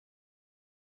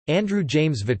Andrew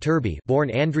James Viterbi, born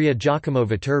Andrea Giacomo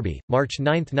Viterbi, March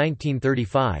 9,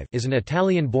 1935, is an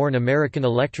Italian-born American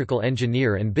electrical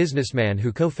engineer and businessman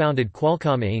who co-founded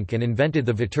Qualcomm Inc. and invented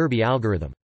the Viterbi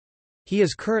algorithm. He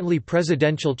is currently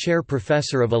Presidential Chair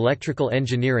Professor of Electrical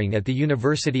Engineering at the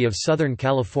University of Southern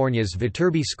California's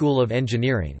Viterbi School of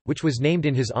Engineering, which was named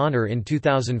in his honor in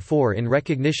 2004 in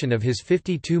recognition of his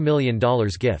 $52 million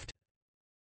gift.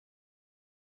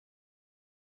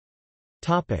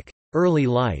 Early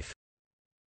life.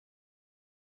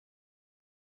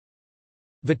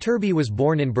 Viterbi was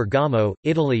born in Bergamo,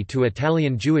 Italy to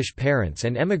Italian Jewish parents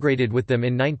and emigrated with them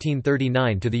in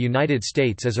 1939 to the United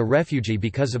States as a refugee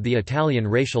because of the Italian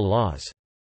racial laws.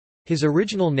 His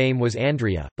original name was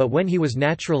Andrea, but when he was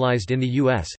naturalized in the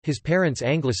U.S., his parents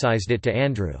anglicized it to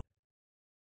Andrew.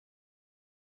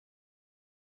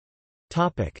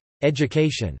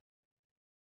 Education.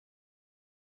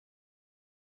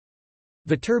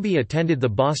 Viterbi attended the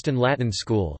Boston Latin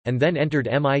School, and then entered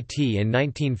MIT in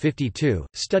 1952,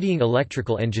 studying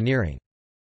electrical engineering.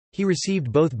 He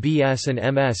received both BS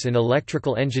and MS in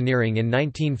electrical engineering in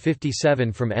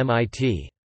 1957 from MIT.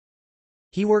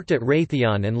 He worked at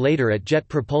Raytheon and later at Jet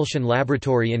Propulsion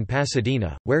Laboratory in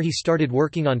Pasadena, where he started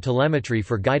working on telemetry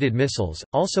for guided missiles,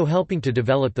 also helping to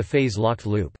develop the phase-locked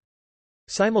loop.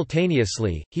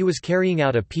 Simultaneously, he was carrying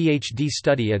out a PhD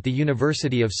study at the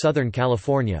University of Southern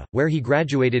California, where he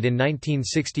graduated in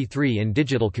 1963 in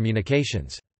digital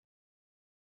communications.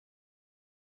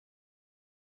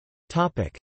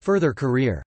 Further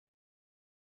career.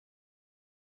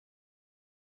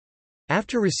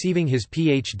 After receiving his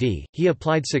PhD, he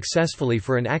applied successfully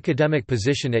for an academic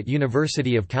position at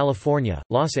University of California,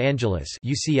 Los Angeles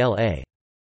 (UCLA).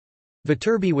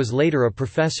 Viterbi was later a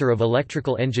professor of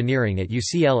electrical engineering at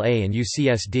UCLA and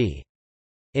UCSD.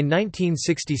 In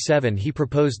 1967 he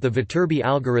proposed the Viterbi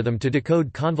algorithm to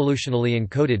decode convolutionally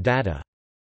encoded data.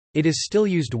 It is still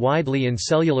used widely in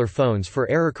cellular phones for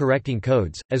error-correcting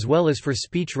codes, as well as for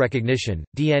speech recognition,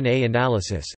 DNA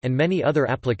analysis, and many other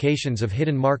applications of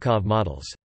hidden Markov models.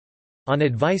 On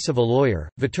advice of a lawyer,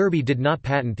 Viterbi did not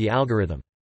patent the algorithm.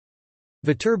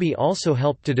 Viterbi also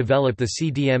helped to develop the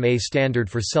CDMA standard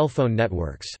for cell phone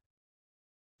networks.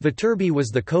 Viterbi was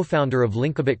the co-founder of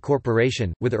Linkabit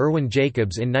Corporation, with Irwin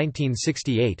Jacobs in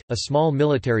 1968, a small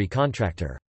military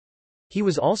contractor. He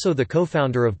was also the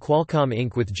co-founder of Qualcomm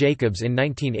Inc. with Jacobs in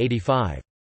 1985.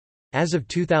 As of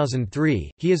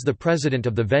 2003, he is the president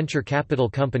of the venture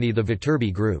capital company the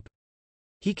Viterbi Group.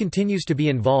 He continues to be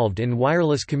involved in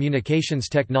wireless communications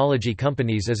technology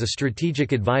companies as a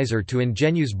strategic advisor to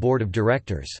Ingenu's board of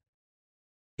directors.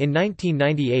 In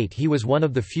 1998 he was one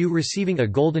of the few receiving a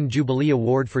Golden Jubilee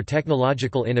Award for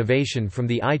technological innovation from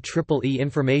the IEEE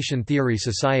Information Theory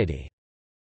Society.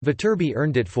 Viterbi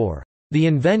earned it for the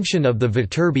invention of the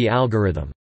Viterbi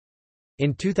algorithm.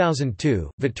 In 2002,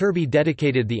 Viterbi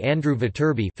dedicated the Andrew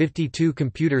Viterbi 52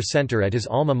 Computer Center at his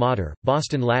alma mater,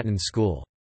 Boston Latin School.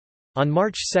 On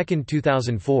March 2,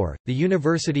 2004, the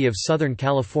University of Southern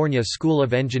California School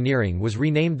of Engineering was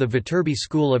renamed the Viterbi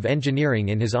School of Engineering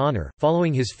in his honor,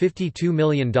 following his $52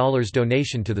 million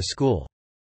donation to the school.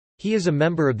 He is a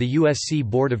member of the USC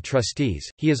Board of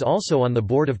Trustees. He is also on the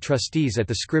Board of Trustees at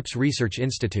the Scripps Research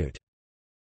Institute.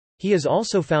 He is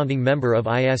also founding member of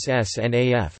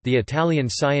ISSNAF, the Italian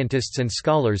Scientists and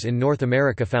Scholars in North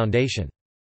America Foundation.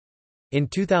 In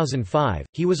 2005,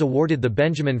 he was awarded the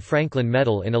Benjamin Franklin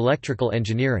Medal in Electrical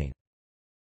Engineering.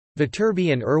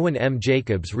 Viterbi and Irwin M.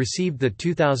 Jacobs received the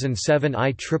 2007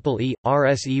 IEEE,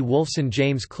 RSE Wolfson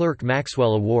James Clerk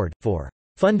Maxwell Award, for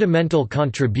 "fundamental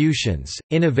contributions,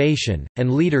 innovation,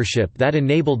 and leadership that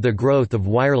enabled the growth of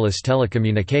wireless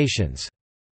telecommunications."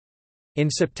 In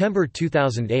September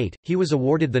 2008, he was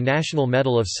awarded the National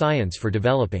Medal of Science for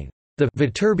developing the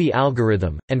Viterbi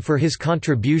algorithm, and for his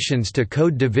contributions to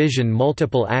code division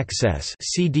multiple access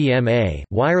 (CDMA)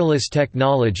 wireless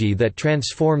technology that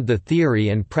transformed the theory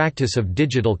and practice of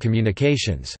digital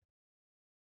communications.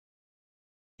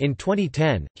 In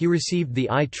 2010, he received the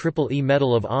IEEE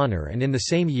Medal of Honor, and in the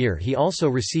same year he also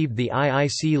received the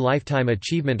IIC Lifetime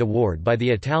Achievement Award by the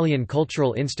Italian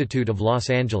Cultural Institute of Los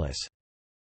Angeles.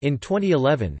 In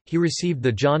 2011, he received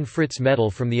the John Fritz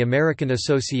Medal from the American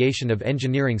Association of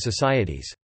Engineering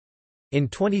Societies. In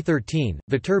 2013,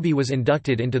 Viterbi was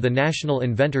inducted into the National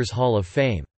Inventors Hall of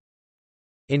Fame.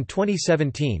 In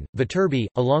 2017, Viterbi,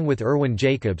 along with Irwin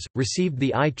Jacobs, received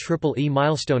the IEEE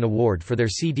Milestone Award for their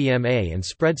CDMA and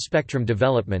spread spectrum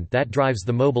development that drives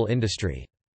the mobile industry.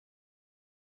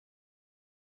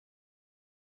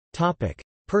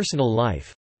 Personal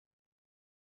life.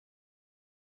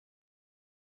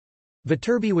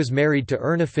 Viterbi was married to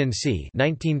Erna Finci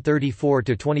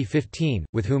 (1934–2015),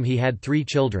 with whom he had 3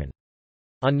 children.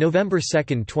 On November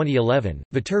 2, 2011,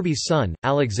 Viterbi's son,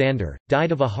 Alexander,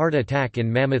 died of a heart attack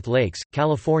in Mammoth Lakes,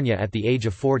 California at the age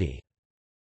of 40.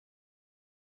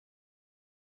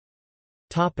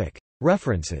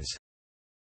 References.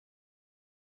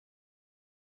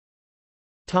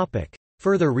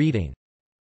 Further reading.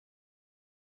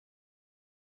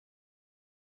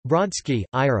 Brodsky,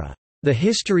 Ira. The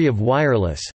History of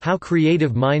Wireless, How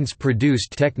Creative Minds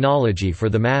Produced Technology for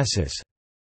the Masses.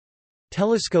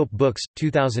 Telescope Books,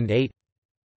 2008.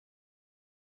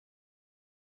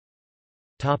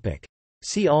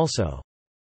 See also: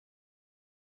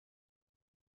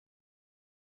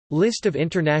 List of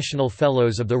International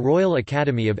Fellows of the Royal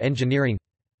Academy of Engineering.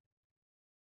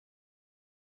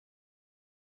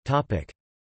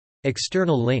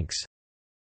 External links.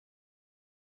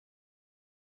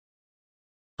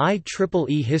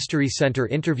 IEEE History Center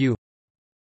interview.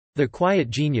 The Quiet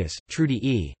Genius, Trudy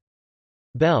E.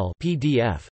 Bell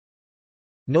PDF.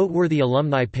 Noteworthy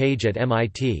alumni page at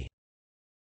MIT